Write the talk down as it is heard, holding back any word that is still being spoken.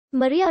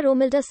Maria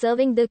Romilda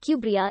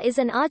Servini is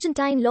an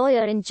Argentine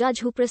lawyer and judge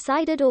who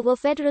presided over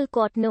Federal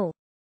Court No.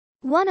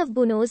 1 of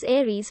Buenos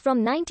Aires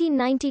from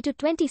 1990 to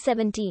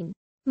 2017.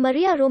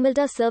 Maria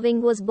Romilda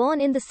Servini was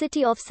born in the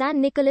city of San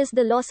Nicolas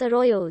de los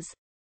Arroyos,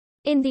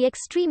 in the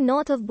extreme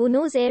north of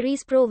Buenos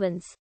Aires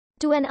province,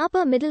 to an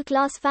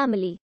upper-middle-class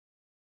family.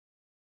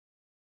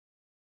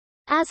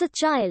 As a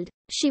child,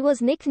 she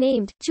was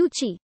nicknamed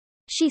Chuchi.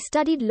 She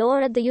studied law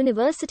at the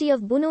University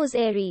of Buenos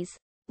Aires,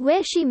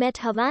 where she met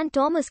Juan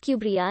Thomas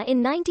Cubria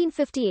in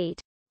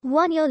 1958.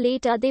 1 year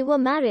later they were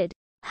married,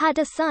 had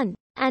a son,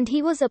 and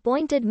he was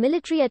appointed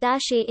military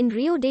attaché in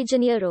Rio de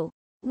Janeiro,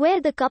 where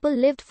the couple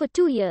lived for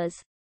 2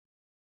 years.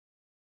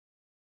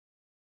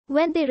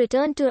 When they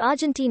returned to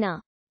Argentina,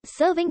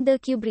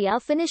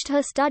 Servini finished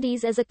her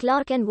studies as a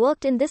clerk and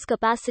worked in this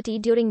capacity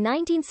during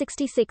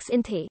 1966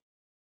 in the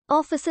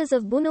offices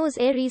of Buenos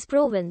Aires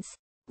province.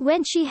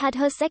 When she had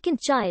her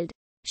second child,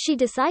 she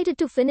decided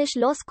to finish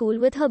law school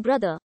with her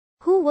brother,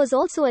 who was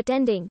also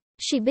attending.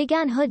 She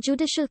began her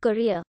judicial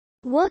career,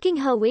 working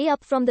her way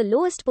up from the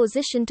lowest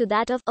position to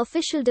that of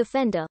official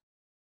defender.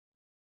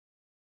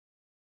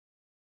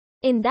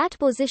 In that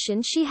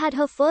position she had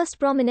her first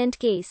prominent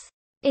case,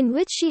 in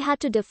which she had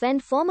to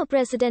defend former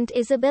President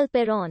Isabel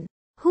Perón,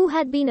 who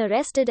had been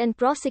arrested and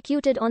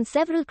prosecuted on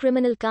several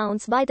criminal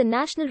counts by the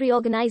National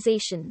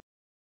Reorganization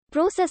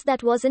process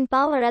that was in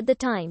power at the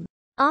time.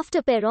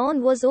 After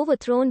Perón was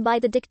overthrown by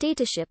the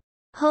dictatorship,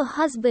 her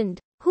husband,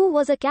 who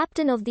was a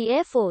captain of the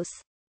Air Force,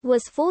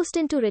 was forced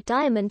into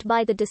retirement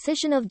by the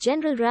decision of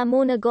General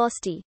Ramon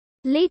Agosti.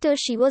 Later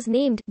she was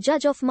named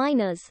Judge of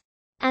Minors,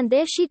 and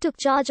there she took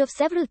charge of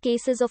several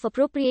cases of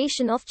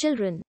appropriation of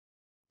children,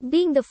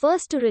 being the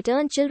first to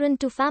return children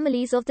to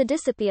families of the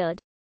disappeared.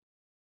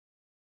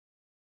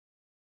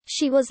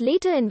 She was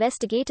later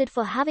investigated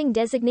for having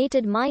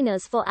designated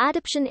minors for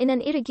adoption in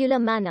an irregular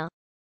manner,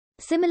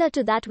 similar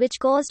to that which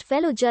caused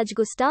fellow judge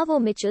Gustavo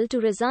Mitchell to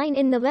resign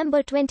in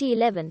November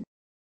 2011.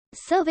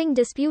 Servini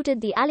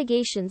disputed the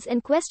allegations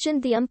and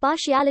questioned the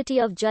impartiality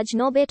of Judge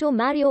Norberto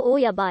Mario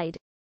Oyarbide.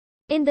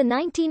 In the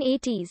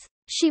 1980s,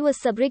 she was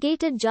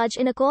subrogated judge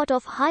in a court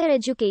of higher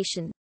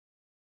education.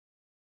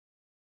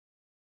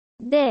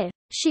 There,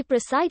 she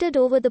presided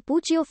over the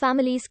Puccio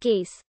family's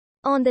case.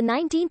 On the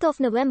 19th of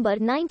November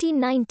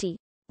 1990,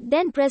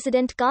 then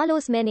President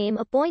Carlos Menem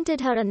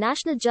appointed her a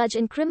national judge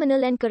in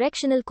Criminal and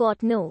Correctional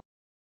Court No.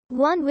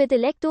 1 with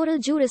electoral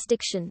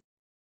jurisdiction.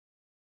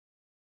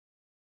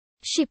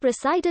 She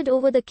presided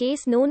over the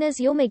case known as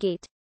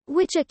Yomagate,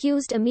 which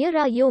accused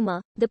Amira Yoma,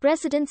 the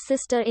president's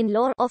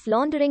sister-in-law, of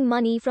laundering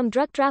money from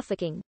drug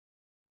trafficking.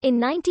 In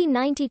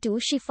 1992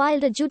 she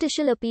filed a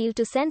judicial appeal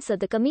to censor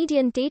the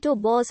comedian Tato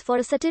Boz for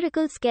a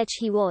satirical sketch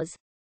he was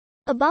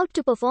about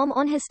to perform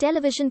on his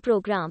television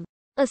program.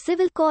 A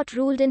civil court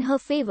ruled in her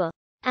favor,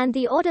 and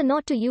the order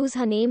not to use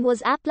her name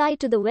was applied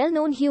to the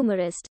well-known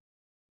humorist.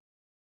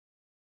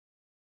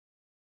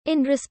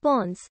 In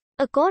response,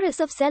 a chorus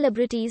of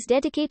celebrities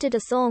dedicated a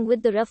song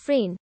with the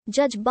refrain,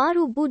 Judge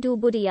Baru Budu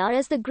Budiyar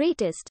is the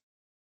greatest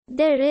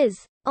there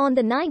is. On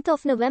the 9th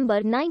of November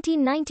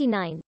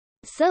 1999,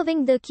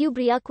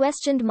 Servini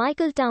questioned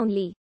Michael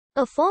Townley,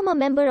 a former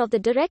member of the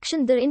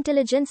Dirección de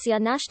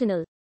Inteligencia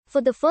Nacional. For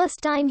the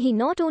first time he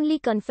not only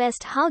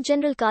confessed how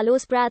General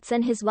Carlos Prats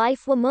and his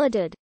wife were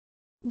murdered,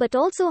 but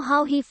also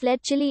how he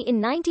fled Chile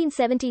in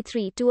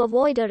 1973 to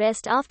avoid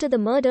arrest after the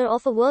murder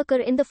of a worker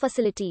in the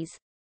facilities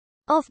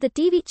of the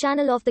TV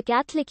channel of the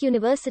Catholic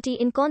University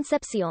in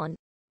Concepcion.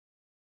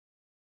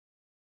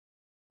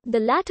 The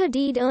latter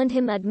deed earned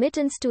him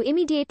admittance to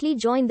immediately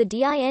join the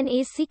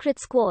DINA's secret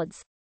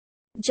squads.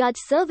 Judge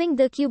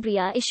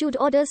Servini issued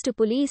orders to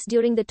police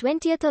during the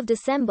 20th of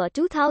December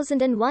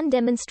 2001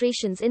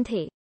 demonstrations in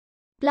the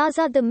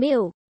Plaza de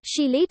Mayo.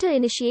 She later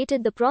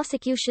initiated the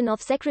prosecution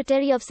of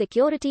Secretary of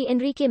Security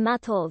Enrique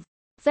Matov,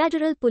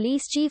 Federal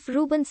Police Chief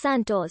Ruben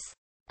Santos,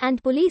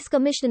 and Police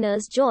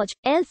Commissioners Jorge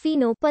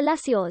Elfino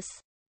Palacios,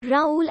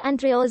 Raúl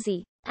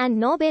Andreozzi, and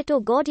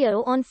Norberto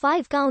Gaudiero on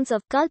 5 counts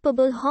of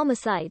culpable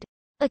homicide,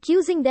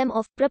 accusing them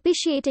of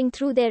propitiating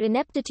through their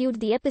ineptitude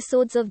the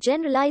episodes of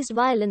generalized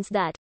violence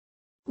that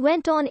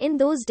went on in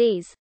those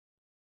days.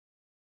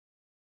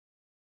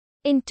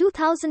 In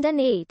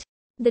 2008,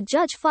 the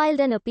judge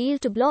filed an appeal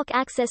to block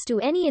access to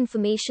any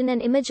information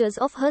and images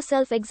of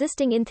herself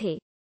existing in the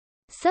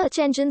search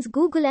engines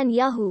Google and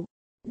Yahoo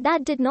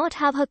that did not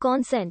have her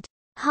consent.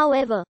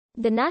 However,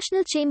 the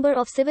National Chamber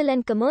of Civil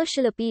and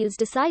Commercial Appeals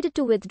decided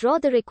to withdraw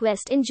the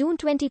request in June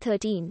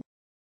 2013.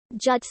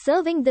 Judge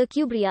Servini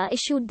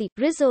issued the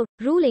Rizzo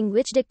ruling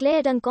which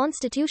declared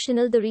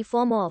unconstitutional the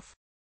reform of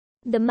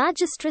the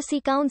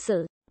Magistracy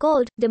Council,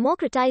 called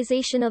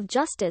Democratization of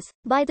Justice,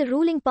 by the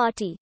ruling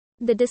party.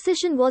 The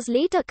decision was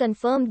later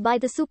confirmed by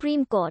the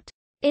Supreme Court.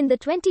 In the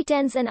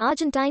 2010s, an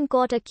Argentine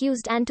court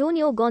accused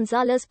Antonio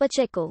González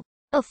Pacheco,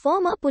 a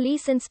former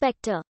police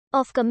inspector,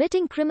 of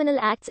committing criminal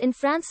acts in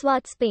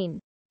François, Spain.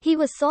 He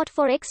was sought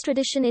for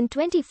extradition in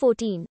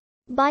 2014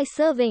 by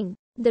Servini.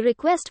 The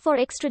request for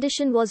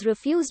extradition was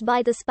refused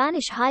by the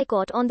Spanish High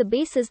Court on the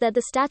basis that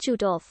the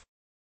Statute of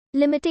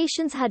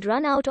limitations had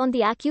run out on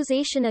the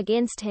accusation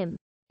against him.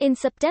 In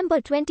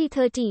September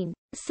 2013,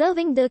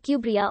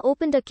 Servini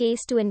opened a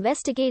case to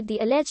investigate the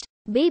alleged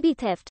baby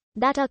theft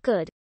that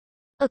occurred,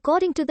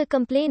 according to the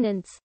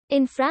complainants,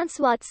 in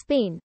François,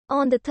 Spain.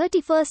 On the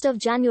 31st of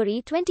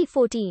January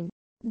 2014,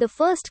 the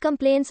first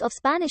complaints of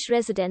Spanish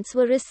residents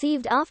were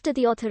received after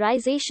the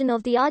authorization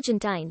of the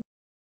Argentine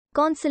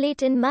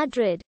consulate in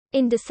Madrid.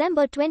 In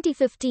December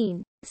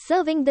 2015,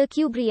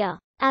 Servini,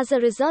 as a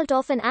result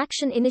of an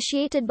action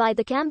initiated by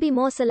the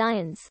Cambiemos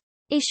Alliance,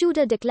 issued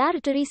a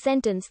declaratory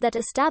sentence that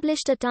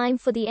established a time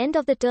for the end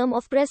of the term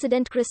of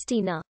President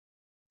Cristina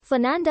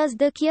Fernández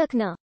de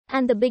Kirchner,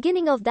 and the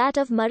beginning of that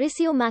of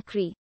Mauricio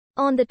Macri.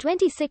 On the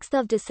 26th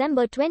of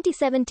December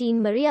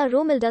 2017, Maria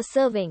Romilda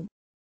Servini,